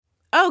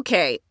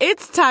Okay,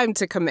 it's time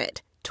to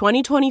commit.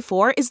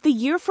 2024 is the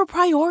year for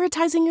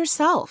prioritizing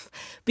yourself.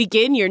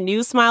 Begin your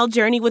new smile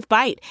journey with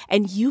Byte,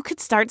 and you could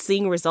start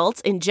seeing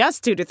results in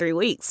just 2 to 3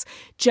 weeks.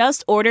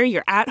 Just order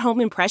your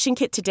at-home impression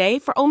kit today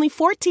for only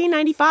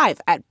 $14.95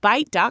 at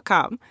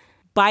Byte.com.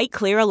 Byte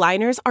Clear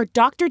aligners are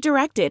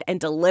doctor-directed and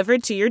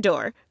delivered to your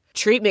door.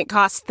 Treatment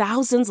costs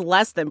thousands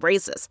less than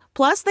braces.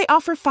 Plus, they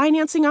offer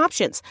financing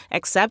options,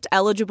 accept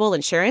eligible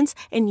insurance,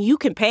 and you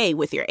can pay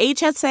with your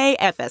HSA,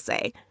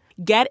 FSA.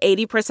 Get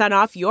 80%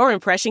 off your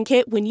impression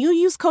kit when you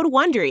use code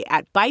WONDERY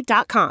at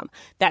Byte.com.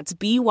 That's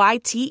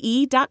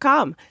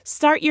BYTE.com.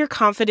 Start your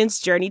confidence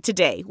journey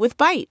today with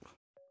Byte.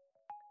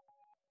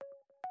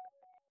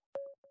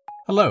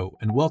 Hello,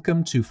 and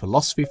welcome to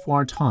Philosophy for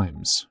Our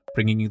Times,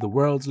 bringing you the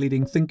world's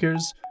leading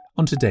thinkers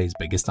on today's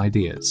biggest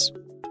ideas.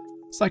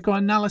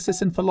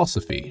 Psychoanalysis and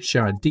philosophy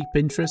share a deep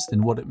interest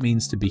in what it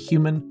means to be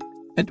human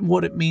and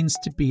what it means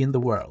to be in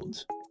the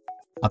world.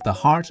 At the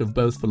heart of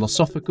both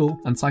philosophical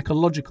and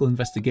psychological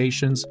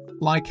investigations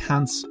lie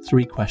Kant's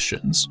three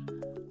questions.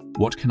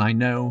 What can I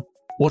know?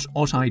 What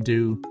ought I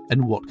do?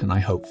 And what can I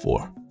hope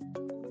for?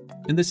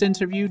 In this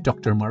interview,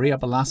 Dr. Maria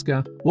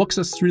Balaska walks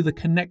us through the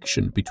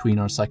connection between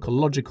our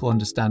psychological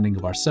understanding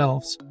of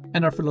ourselves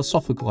and our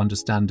philosophical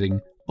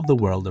understanding of the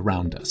world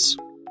around us.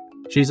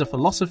 She's a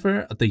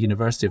philosopher at the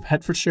University of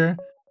Hertfordshire,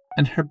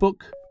 and her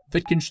book,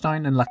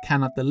 Wittgenstein and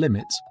Lacan at the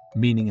Limit,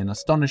 Meaning and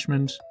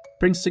Astonishment,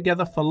 brings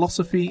together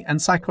philosophy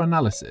and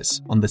psychoanalysis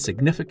on the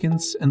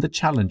significance and the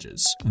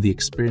challenges of the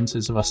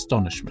experiences of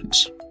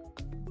astonishment.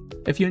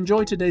 If you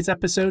enjoyed today's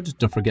episode,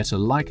 don't forget to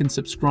like and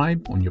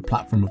subscribe on your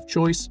platform of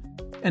choice,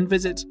 and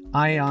visit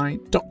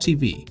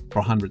iai.tv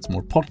for hundreds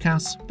more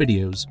podcasts,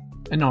 videos,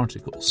 and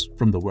articles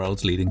from the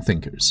world's leading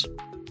thinkers.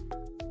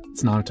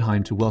 It's now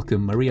time to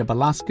welcome Maria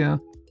Balaska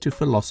to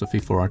Philosophy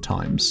for Our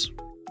Times.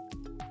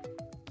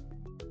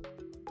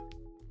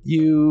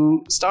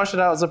 You started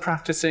out as a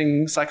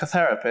practicing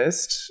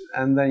psychotherapist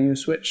and then you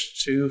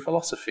switched to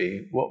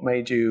philosophy. What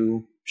made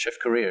you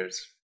shift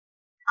careers?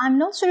 I'm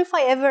not sure if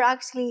I ever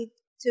actually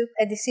took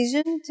a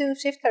decision to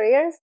shift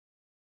careers.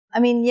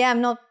 I'm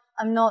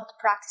not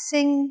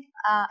practicing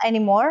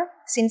anymore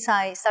since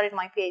I started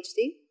my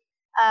PhD.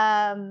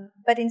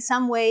 But in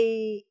some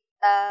way,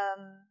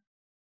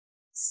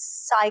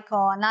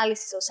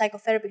 psychoanalysis or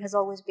psychotherapy has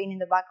always been in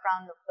the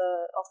background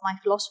of my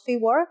philosophy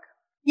work.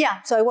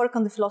 Yeah, so I work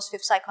on the philosophy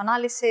of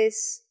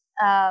psychoanalysis.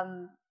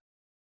 So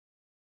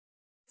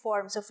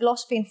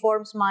philosophy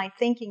informs my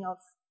thinking of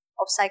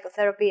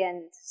psychotherapy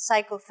and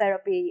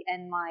psychotherapy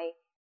and my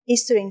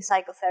history in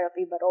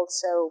psychotherapy, but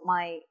also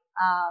my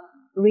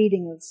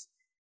reading of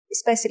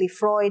especially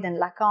Freud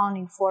and Lacan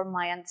inform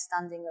my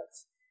understanding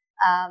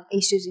of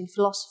issues in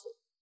philosophy.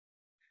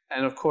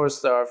 And of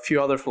course, there are a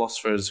few other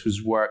philosophers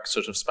whose work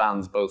sort of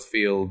spans both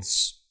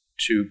fields.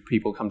 Two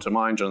people come to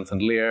mind,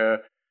 Jonathan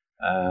Lear,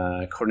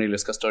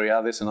 Cornelius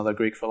Castoriadis, another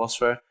Greek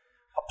philosopher.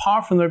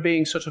 Apart from there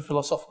being sort of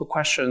philosophical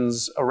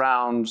questions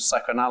around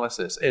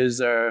psychoanalysis, is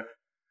there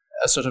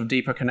a sort of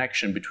deeper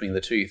connection between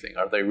the two, you think?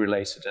 Are they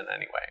related in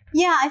any way?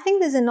 Yeah, I think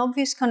there's an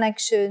obvious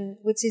connection,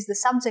 which is the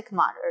subject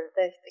matter,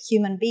 the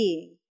human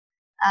being.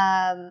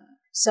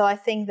 So I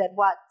think that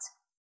what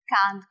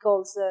Kant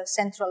calls the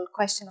central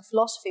question of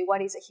philosophy,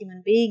 what is a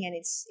human being? And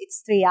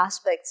it's three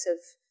aspects of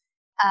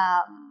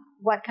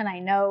what can I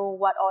know,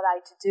 what ought I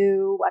to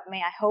do, what may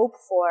I hope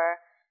for,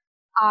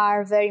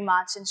 are very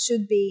much and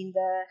should be in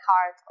the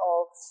heart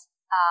of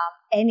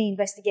any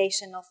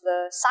investigation of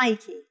the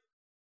psyche.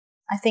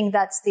 I think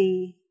that's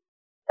the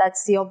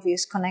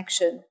obvious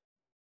connection.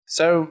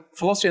 So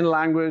philosophy of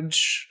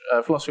language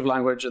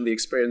and the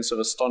experience of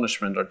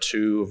astonishment are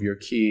two of your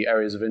key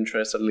areas of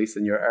interest, at least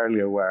in your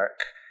earlier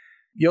work.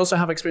 You also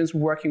have experience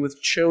working with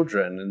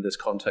children in this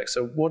context.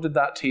 So what did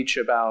that teach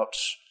you about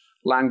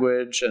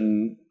language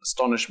and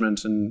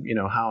astonishment, and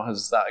how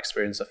has that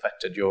experience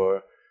affected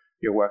your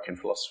work in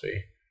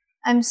philosophy?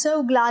 I'm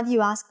so glad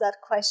you asked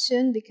that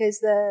question, because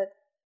the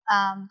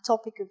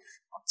topic of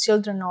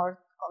children or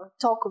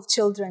talk of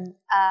children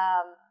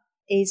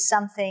is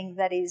something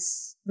that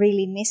is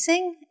really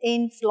missing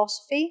in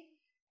philosophy.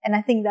 And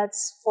I think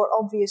that's for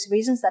obvious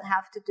reasons that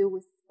have to do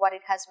with what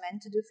it has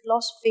meant to do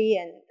philosophy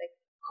and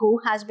who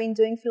has been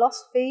doing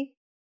philosophy.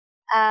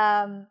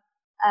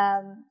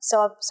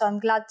 So I'm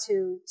glad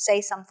to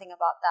say something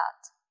about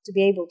that, to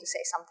be able to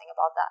say something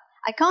about that.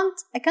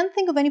 I can't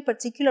think of any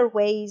particular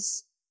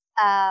ways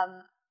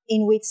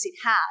in which it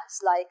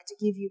has, like to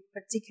give you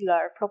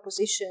particular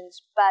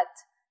propositions, but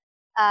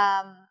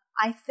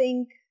I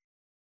think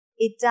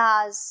it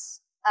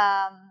does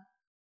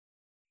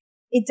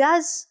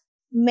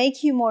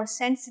make you more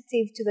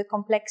sensitive to the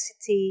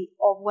complexity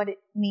of what it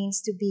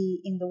means to be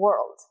in the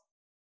world.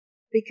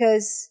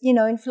 Because,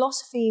 in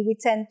philosophy, we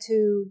tend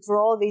to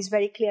draw these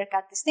very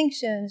clear-cut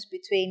distinctions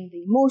between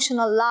the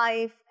emotional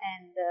life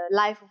and the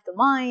life of the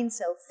mind,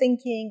 so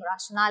thinking,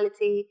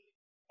 rationality,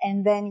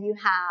 and then you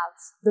have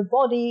the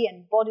body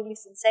and bodily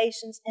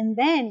sensations, and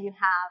then you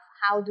have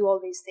how do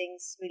all these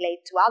things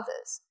relate to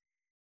others.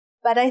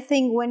 But I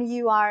think when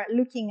you are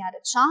looking at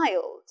a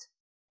child,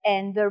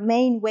 and their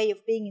main way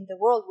of being in the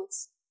world,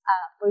 which,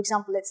 for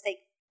example, let's take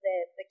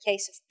the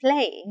case of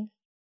playing,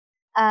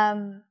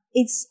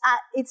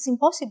 it's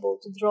impossible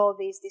to draw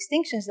these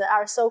distinctions that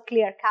are so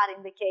clear-cut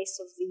in the case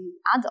of the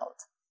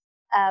adult,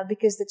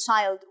 because the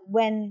child,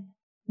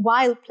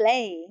 while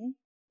playing,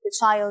 the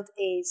child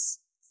is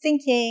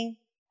thinking,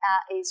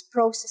 is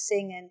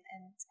processing and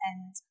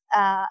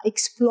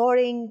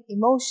exploring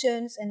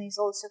emotions, and is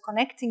also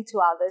connecting to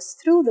others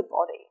through the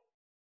body.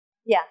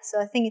 Yeah, so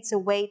I think it's a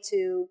way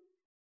to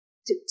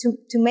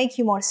make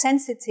you more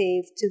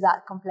sensitive to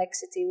that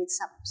complexity, which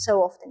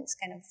so often is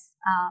kind of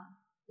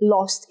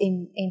lost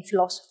in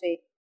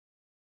philosophy.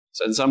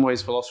 So in some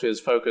ways, philosophy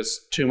is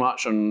focused too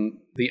much on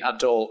the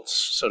adult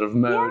sort of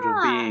mode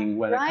of being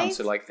when it comes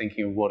to like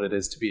thinking of what it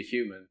is to be a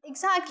human.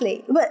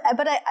 Exactly.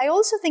 But I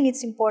also think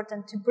it's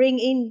important to bring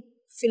in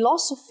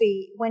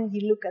philosophy when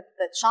you look at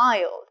the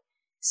child.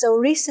 So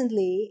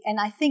recently, and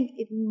I think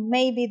it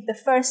may be the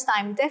first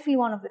time, definitely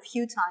one of the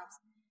few times,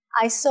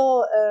 I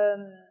saw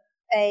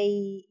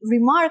a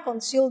remark on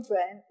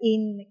children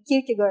in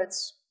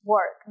Kierkegaard's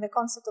work, the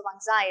concept of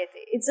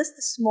anxiety. It's just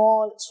a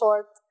small,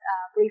 short,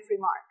 brief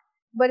remark.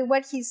 But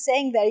what he's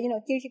saying there,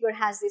 Kierkegaard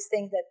has this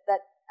thing that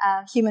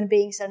human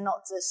beings are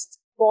not just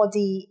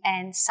body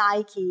and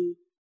psyche,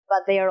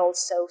 but they are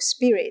also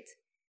spirit.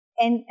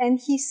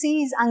 And he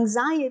sees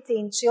anxiety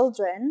in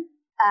children,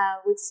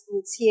 which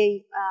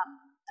he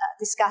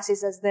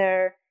discusses as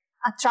their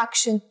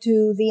attraction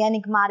to the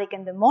enigmatic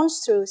and the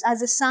monstrous,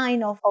 as a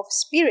sign of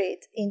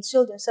spirit in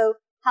children. So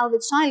how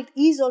the child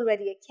is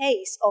already a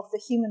case of the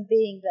human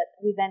being that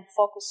we then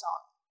focus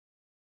on.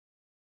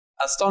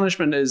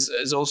 Astonishment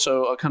is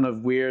also a kind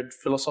of weird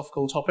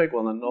philosophical topic,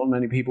 one that not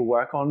many people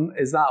work on.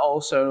 Is that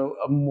also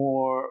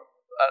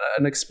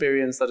an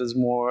experience that is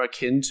more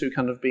akin to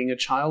kind of being a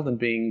child and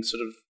being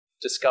sort of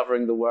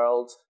discovering the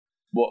world?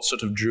 What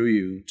sort of drew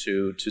you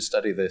to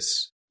study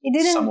this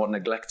somewhat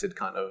neglected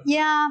kind of?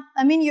 Yeah,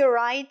 I mean, you're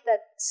right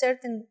that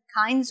certain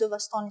kinds of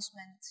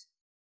astonishment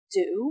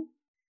do.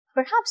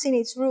 Perhaps in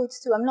its roots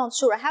too, I'm not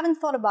sure. I haven't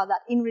thought about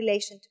that in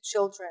relation to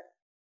children.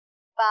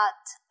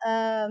 But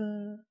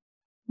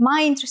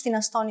my interest in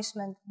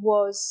astonishment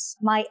was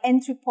my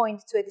entry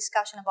point to a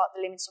discussion about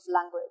the limits of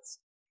language.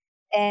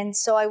 And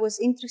so I was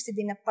interested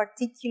in a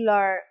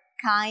particular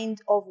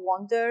kind of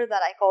wonder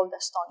that I called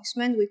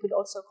astonishment. We could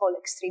also call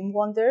extreme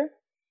wonder,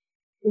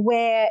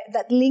 where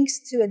that links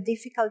to a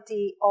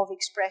difficulty of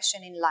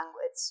expression in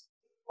language.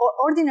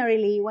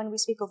 Ordinarily, when we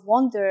speak of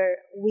wonder,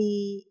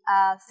 we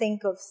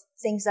think of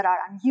things that are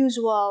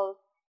unusual,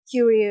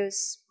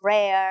 curious,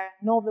 rare,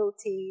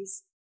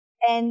 novelties.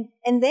 And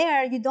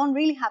there, you don't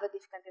really have a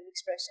difficulty of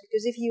expression.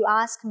 Because if you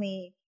ask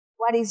me,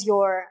 what is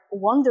your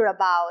wonder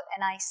about?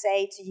 And I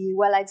say to you,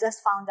 well, I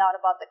just found out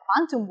about the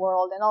quantum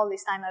world, and all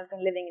this time I've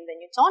been living in the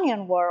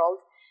Newtonian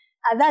world,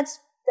 that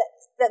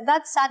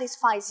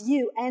satisfies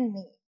you and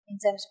me in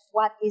terms of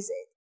what is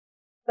it.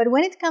 But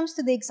when it comes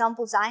to the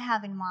examples I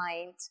have in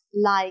mind,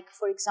 like,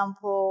 for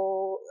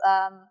example,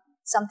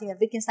 something that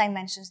Wittgenstein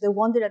mentions, the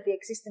wonder at the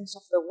existence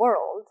of the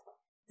world,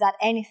 that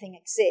anything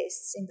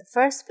exists in the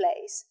first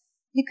place,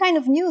 you kind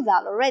of knew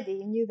that already.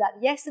 You knew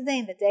that yesterday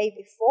and the day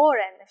before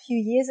and a few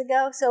years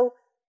ago. So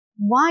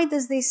why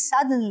does this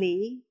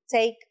suddenly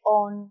take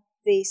on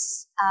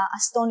this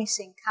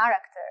astonishing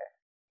character?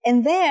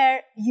 And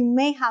there, you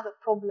may have a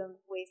problem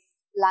with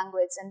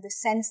language and the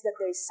sense that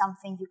there is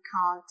something you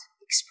can't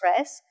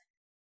express.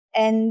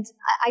 And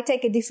I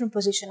take a different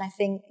position. I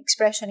think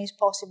expression is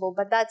possible,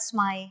 but that's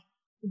my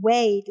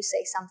way to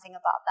say something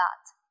about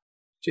that.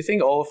 Do you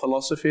think all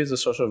philosophy is a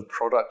sort of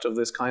product of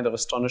this kind of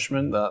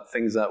astonishment, that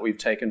things that we've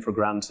taken for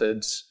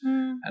granted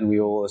and we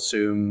all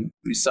assume,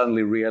 we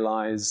suddenly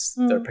realize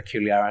their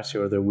peculiarity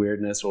or their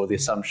weirdness or the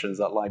assumptions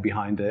that lie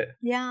behind it?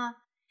 Yeah.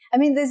 I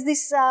mean, there's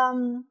this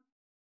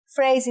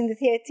phrase in the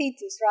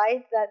Theaetetus,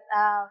 right, that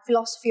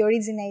philosophy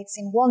originates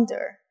in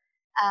wonder,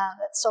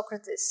 that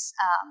Socrates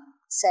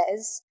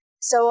says.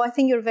 So I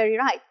think you're very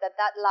right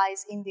that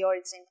lies in the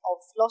origin of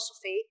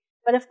philosophy.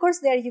 But of course,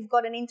 there you've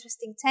got an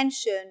interesting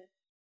tension,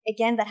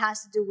 again, that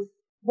has to do with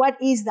what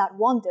is that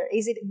wonder?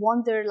 Is it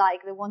wonder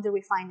like the wonder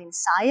we find in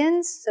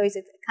science? So is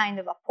it a kind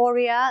of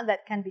aporia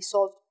that can be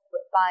solved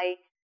by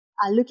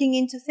looking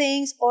into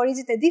things? Or is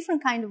it a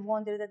different kind of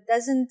wonder that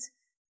doesn't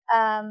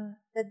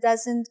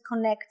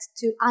connect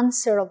to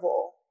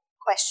answerable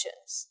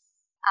questions,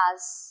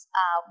 as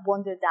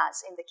wonder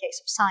does in the case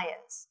of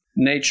science?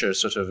 Nature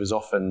sort of is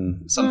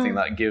often something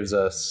that gives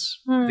us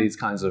these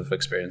kinds of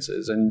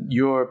experiences. And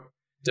you're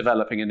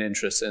developing an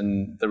interest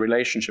in the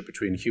relationship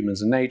between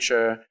humans and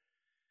nature,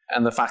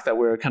 and the fact that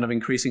we're kind of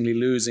increasingly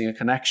losing a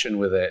connection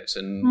with it.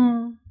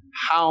 And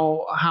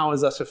how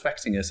is that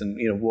affecting us? And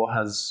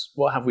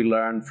what have we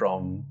learned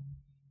from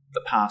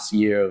the past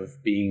year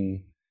of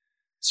being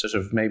sort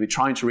of maybe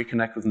trying to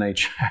reconnect with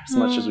nature as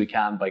much as we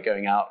can by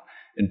going out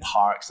in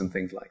parks and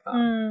things like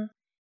that?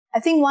 I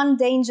think one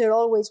danger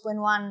always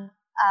when one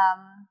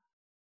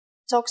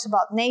talks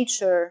about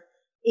nature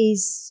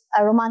is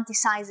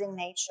romanticizing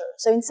nature.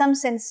 So in some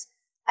sense,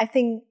 I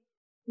think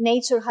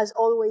nature has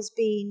always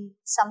been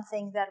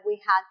something that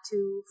we had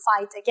to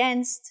fight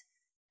against,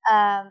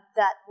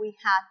 that we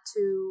had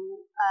to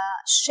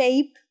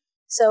shape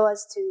so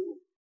as to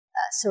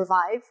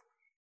survive.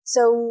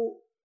 So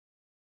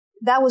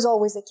that was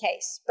always the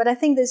case. But I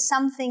think there's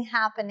something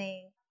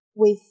happening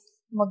with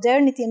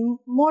modernity, and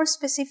more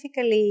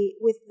specifically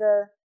with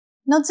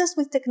not just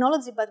with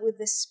technology, but with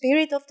the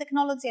spirit of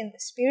technology and the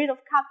spirit of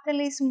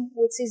capitalism,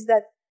 which is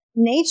that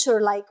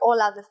nature, like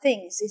all other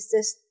things, is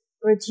just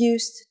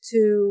reduced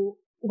to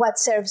what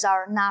serves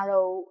our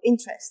narrow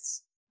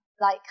interests.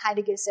 Like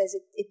Heidegger says,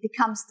 it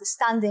becomes the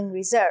standing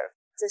reserve,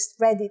 just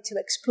ready to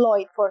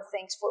exploit for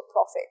things for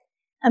profit.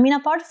 I mean,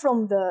 apart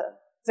from the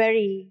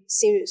very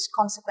serious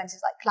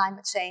consequences like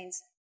climate change,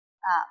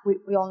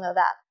 we all know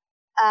that,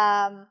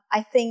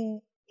 I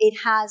think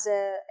it has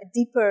a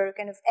deeper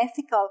kind of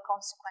ethical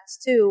consequence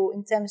too,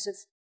 in terms of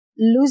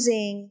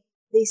losing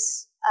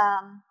this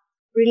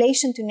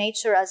relation to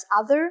nature as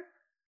other,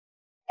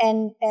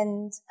 and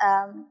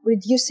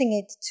reducing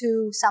it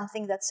to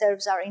something that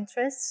serves our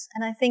interests.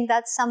 And I think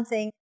that's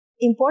something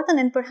important.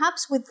 And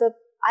perhaps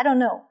I don't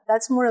know,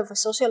 that's more of a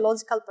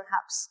sociological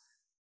perhaps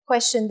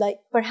question. Like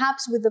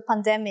perhaps with the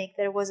pandemic,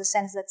 there was a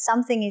sense that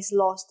something is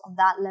lost on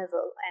that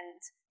level and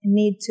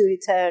need to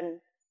return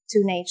to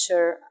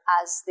nature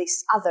as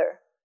this other.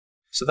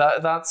 So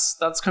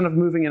that's kind of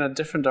moving in a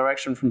different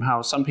direction from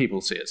how some people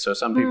see it. So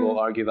some people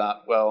argue that,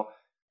 well,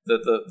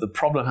 the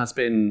problem has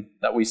been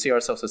that we see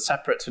ourselves as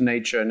separate to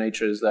nature.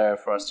 Nature is there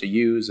for us to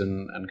use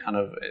and kind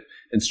of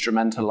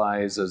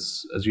instrumentalize,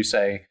 as you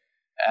say.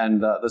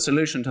 And the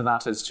solution to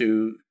that is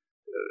to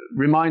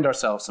remind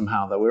ourselves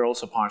somehow that we're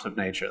also part of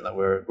nature, that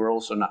we're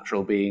also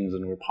natural beings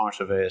and we're part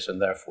of it,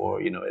 and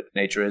therefore,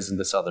 nature isn't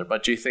this other.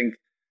 But do you think,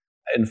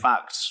 in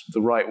fact,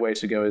 the right way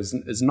to go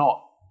is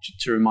not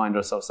to remind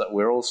ourselves that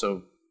we're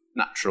also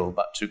natural,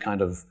 but to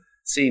kind of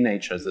see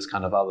nature as this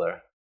kind of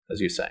other, as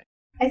you say?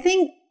 I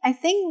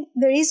think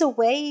there is a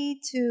way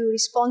to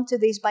respond to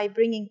this by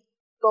bringing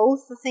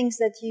both the things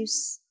that you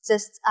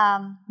just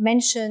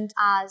mentioned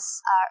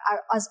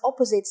as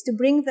opposites, to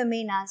bring them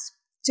in as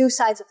two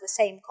sides of the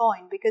same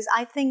coin. Because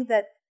I think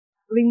that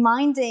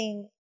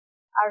reminding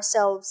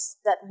ourselves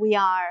that we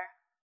are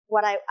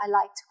what I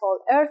like to call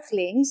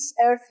earthlings,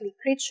 earthly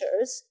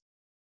creatures,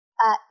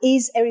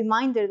 is a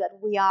reminder that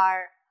we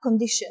are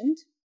conditioned,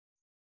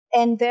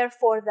 and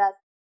therefore that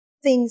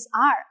things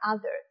are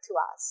other to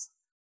us.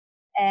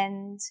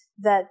 And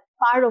that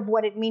part of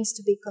what it means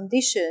to be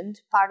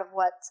conditioned, part of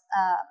what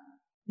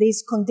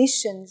these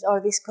conditions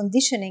or this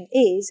conditioning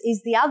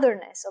is the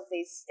otherness of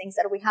these things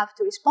that we have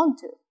to respond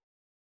to.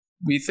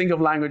 We think of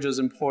language as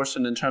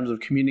important in terms of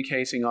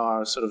communicating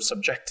our sort of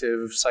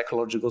subjective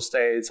psychological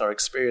states, our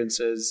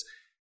experiences.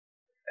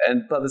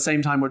 But at the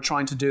same time, we're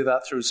trying to do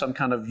that through some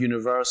kind of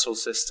universal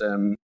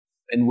system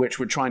in which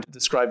we're trying to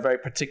describe very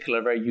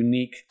particular, very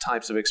unique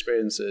types of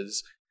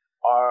experiences.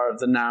 Are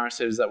the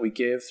narratives that we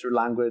give through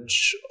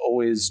language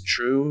always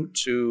true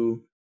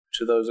to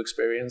those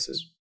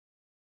experiences?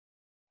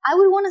 I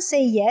would want to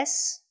say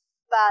yes,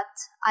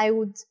 but I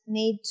would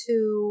need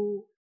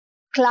to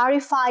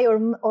clarify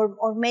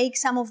or make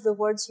some of the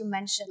words you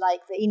mentioned,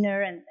 like the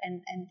inner and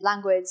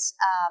language,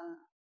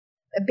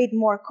 a bit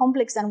more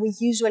complex than we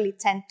usually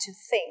tend to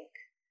think.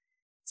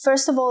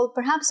 First of all,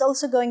 perhaps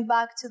also going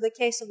back to the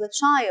case of the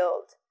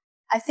child,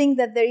 I think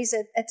that there is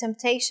a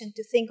temptation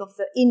to think of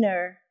the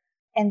inner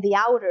and the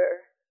outer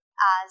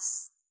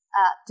as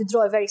to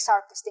draw a very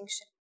sharp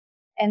distinction.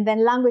 And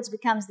then language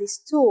becomes this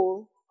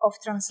tool of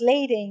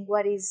translating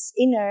what is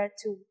inner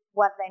to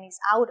what then is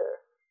outer.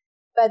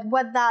 But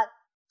what that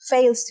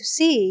fails to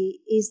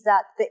see is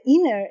that the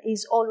inner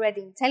is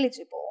already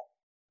intelligible.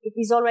 It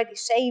is already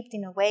shaped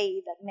in a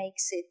way that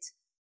makes it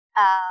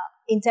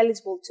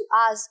intelligible to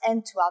us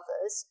and to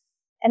others.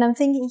 And I'm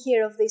thinking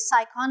here of the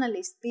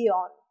psychoanalyst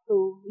Bion,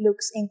 who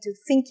looks into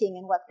thinking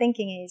and what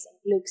thinking is,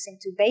 and looks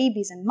into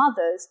babies and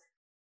mothers,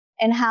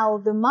 and how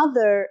the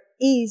mother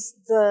is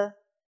the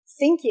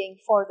thinking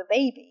for the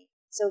baby.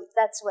 So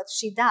that's what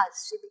she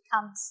does. She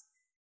becomes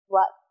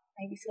what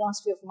maybe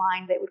philosophy of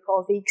mind they would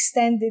call the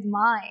extended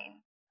mind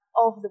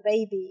of the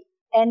baby.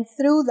 And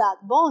through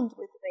that bond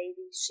with the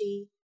baby,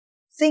 she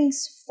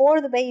thinks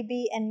for the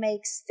baby and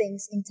makes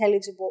things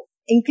intelligible,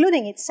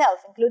 including itself,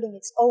 including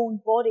its own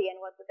body and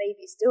what the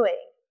baby is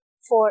doing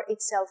for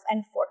itself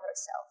and for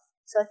herself.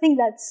 So I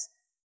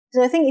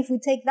think if we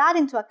take that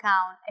into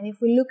account, and if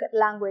we look at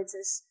language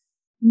as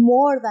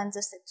more than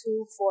just a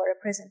tool for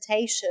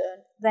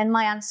representation, then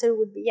my answer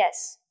would be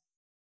yes.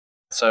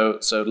 So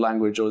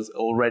language was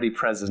already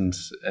present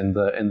in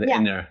the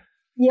inner.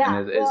 Yeah,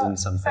 and it isn't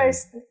something.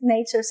 First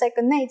nature,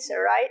 second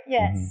nature, right?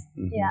 Yes.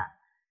 Mm-hmm. Yeah.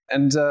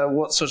 And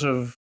what sort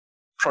of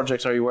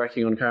projects are you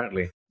working on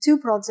currently? 2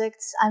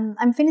 projects.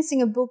 I'm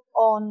finishing a book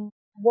on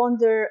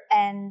wonder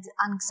and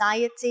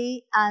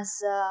anxiety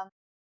as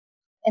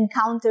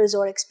encounters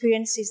or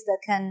experiences that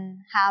can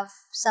have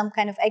some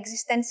kind of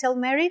existential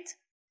merit.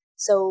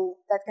 So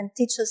that can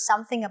teach us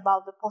something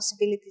about the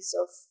possibilities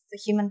of the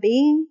human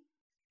being.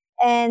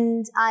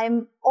 And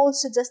I'm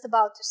also just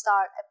about to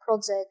start a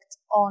project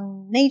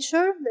on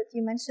nature that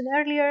you mentioned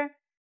earlier,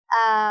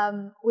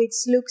 which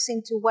looks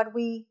into what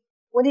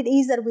it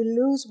is that we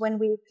lose when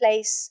we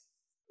replace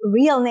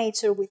real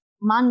nature with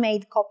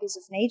man-made copies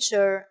of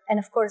nature. And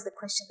of course, the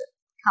question that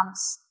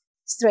comes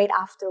straight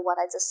after what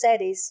I just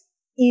said is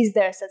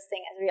there such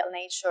thing as real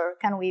nature?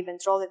 Can we even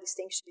draw the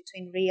distinction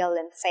between real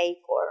and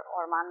fake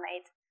or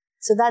man-made?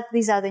 So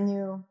these are the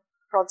new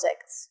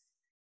projects.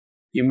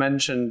 You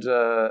mentioned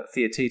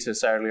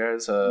Theaetetus earlier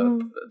as a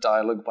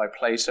dialogue by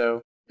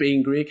Plato.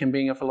 Being Greek and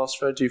being a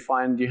philosopher, do you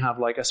find you have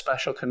like a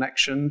special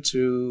connection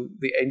to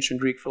the ancient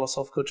Greek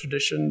philosophical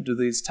tradition? Do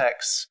these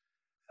texts,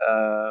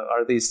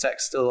 are these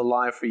texts still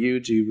alive for you?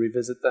 Do you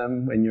revisit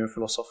them in your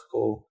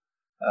philosophical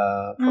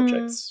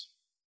projects?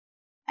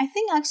 I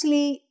think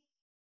actually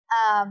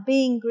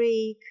being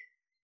Greek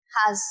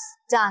has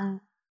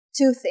done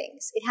two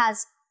things. It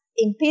has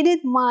impeded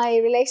my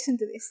relation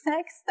to this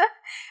text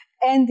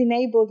and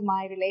enabled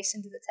my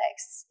relation to the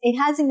texts. It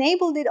has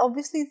enabled it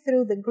obviously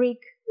through the Greek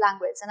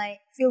language, and I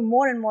feel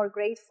more and more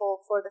grateful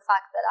for the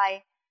fact that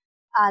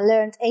I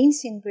learned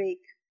ancient Greek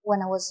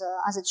when I was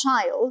as a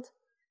child.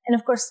 And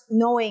of course,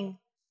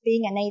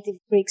 being a native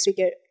Greek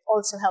speaker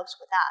also helps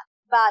with that.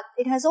 But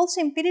it has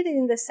also impeded it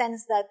in the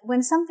sense that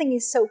when something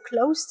is so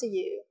close to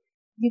you,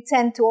 you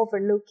tend to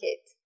overlook it.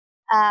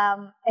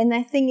 And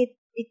I think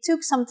it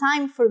took some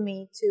time for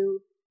me to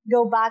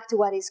go back to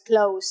what is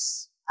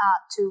close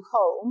to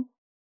home.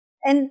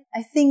 And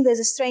I think there's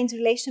a strange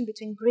relation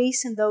between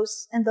Greece and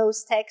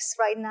those texts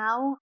right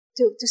now.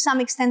 To some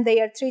extent, they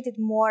are treated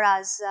more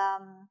as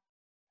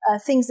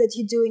things that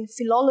you do in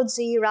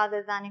philology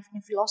rather than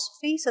in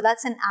philosophy. So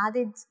that's an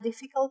added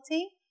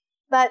difficulty.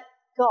 But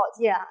God,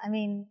 yeah, I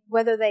mean,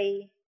 whether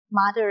they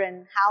matter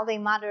and how they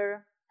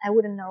matter, I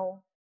wouldn't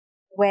know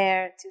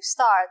where to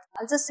start.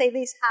 I'll just say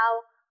this,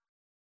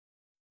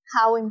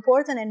 how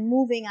important and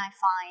moving I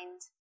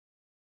find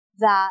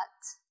that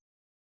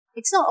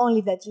it's not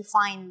only that you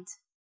find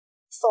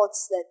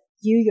thoughts that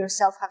you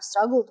yourself have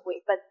struggled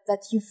with, but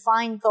that you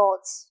find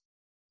thoughts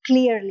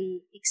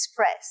clearly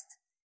expressed.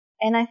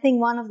 And I think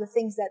one of the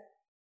things that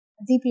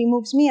deeply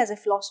moves me as a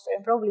philosopher,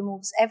 and probably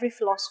moves every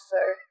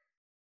philosopher,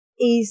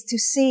 is to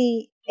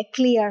see a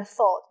clear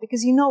thought,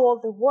 because you know all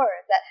the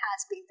work that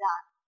has been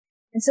done.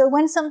 And so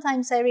when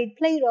sometimes I read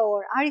Plato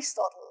or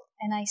Aristotle,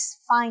 and I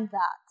find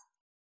that,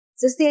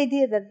 just the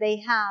idea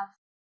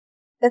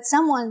that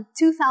someone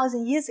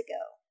 2,000 years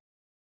ago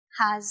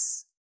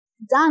has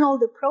done all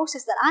the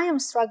process that I am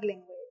struggling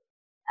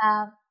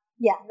with,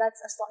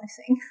 that's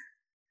astonishing.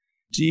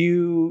 Do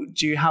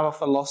you have a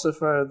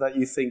philosopher that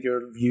you think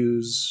your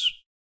views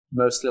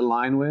mostly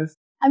align with?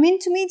 I mean,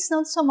 to me, it's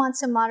not so much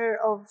a matter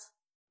of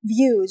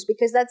views,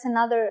 because that's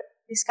another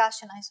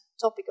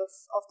topic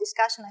of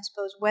discussion, I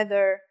suppose,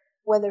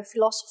 whether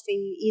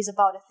philosophy is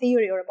about a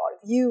theory or about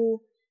a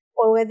view,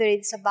 or whether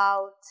it's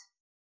about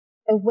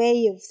a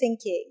way of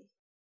thinking,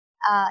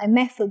 a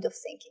method of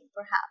thinking,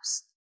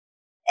 perhaps.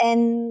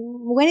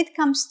 And when it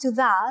comes to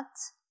that,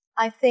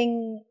 I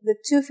think the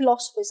two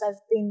philosophers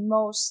I've been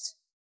most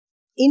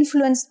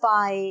influenced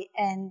by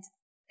and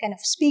kind of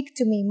speak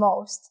to me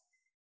most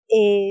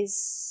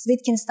is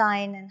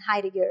Wittgenstein and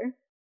Heidegger.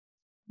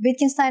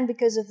 Wittgenstein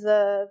because of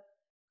the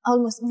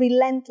almost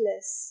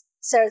relentless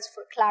search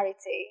for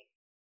clarity,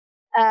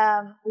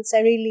 which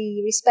I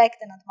really respect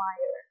and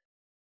admire.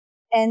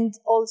 And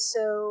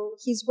also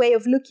his way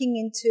of looking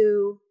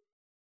into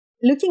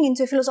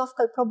a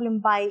philosophical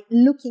problem by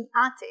looking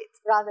at it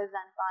rather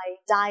than by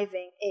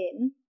diving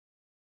in.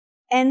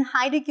 And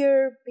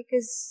Heidegger,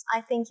 because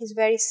I think he's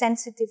very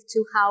sensitive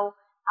to how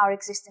our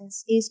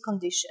existence is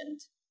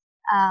conditioned.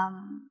 I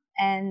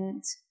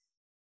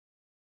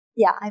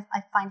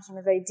find him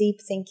a very deep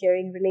thinker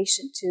in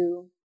relation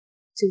to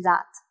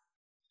that.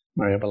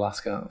 Maria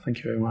Balaska, thank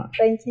you very much.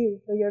 Thank you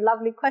for your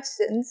lovely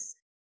questions.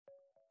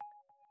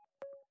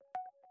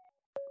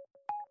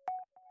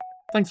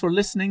 Thanks for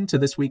listening to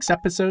this week's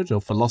episode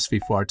of Philosophy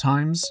for Our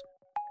Times.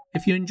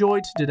 If you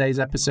enjoyed today's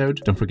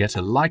episode, don't forget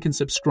to like and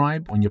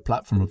subscribe on your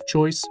platform of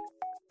choice,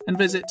 and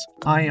visit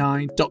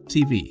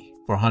ii.tv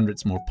for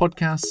hundreds more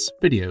podcasts,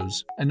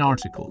 videos, and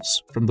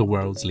articles from the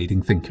world's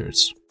leading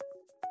thinkers.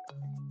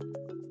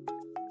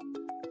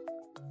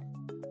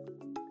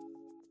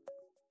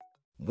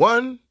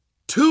 One,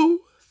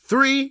 2,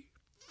 3,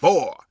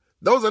 4.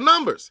 Those are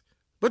numbers,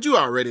 but you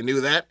already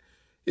knew that.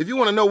 If you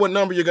want to know what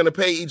number you're going to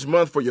pay each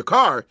month for your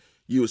car,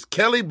 use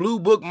Kelly Blue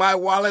Book My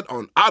Wallet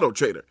on Auto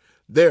Trader.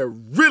 They're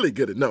really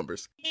good at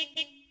numbers.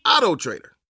 Auto Trader.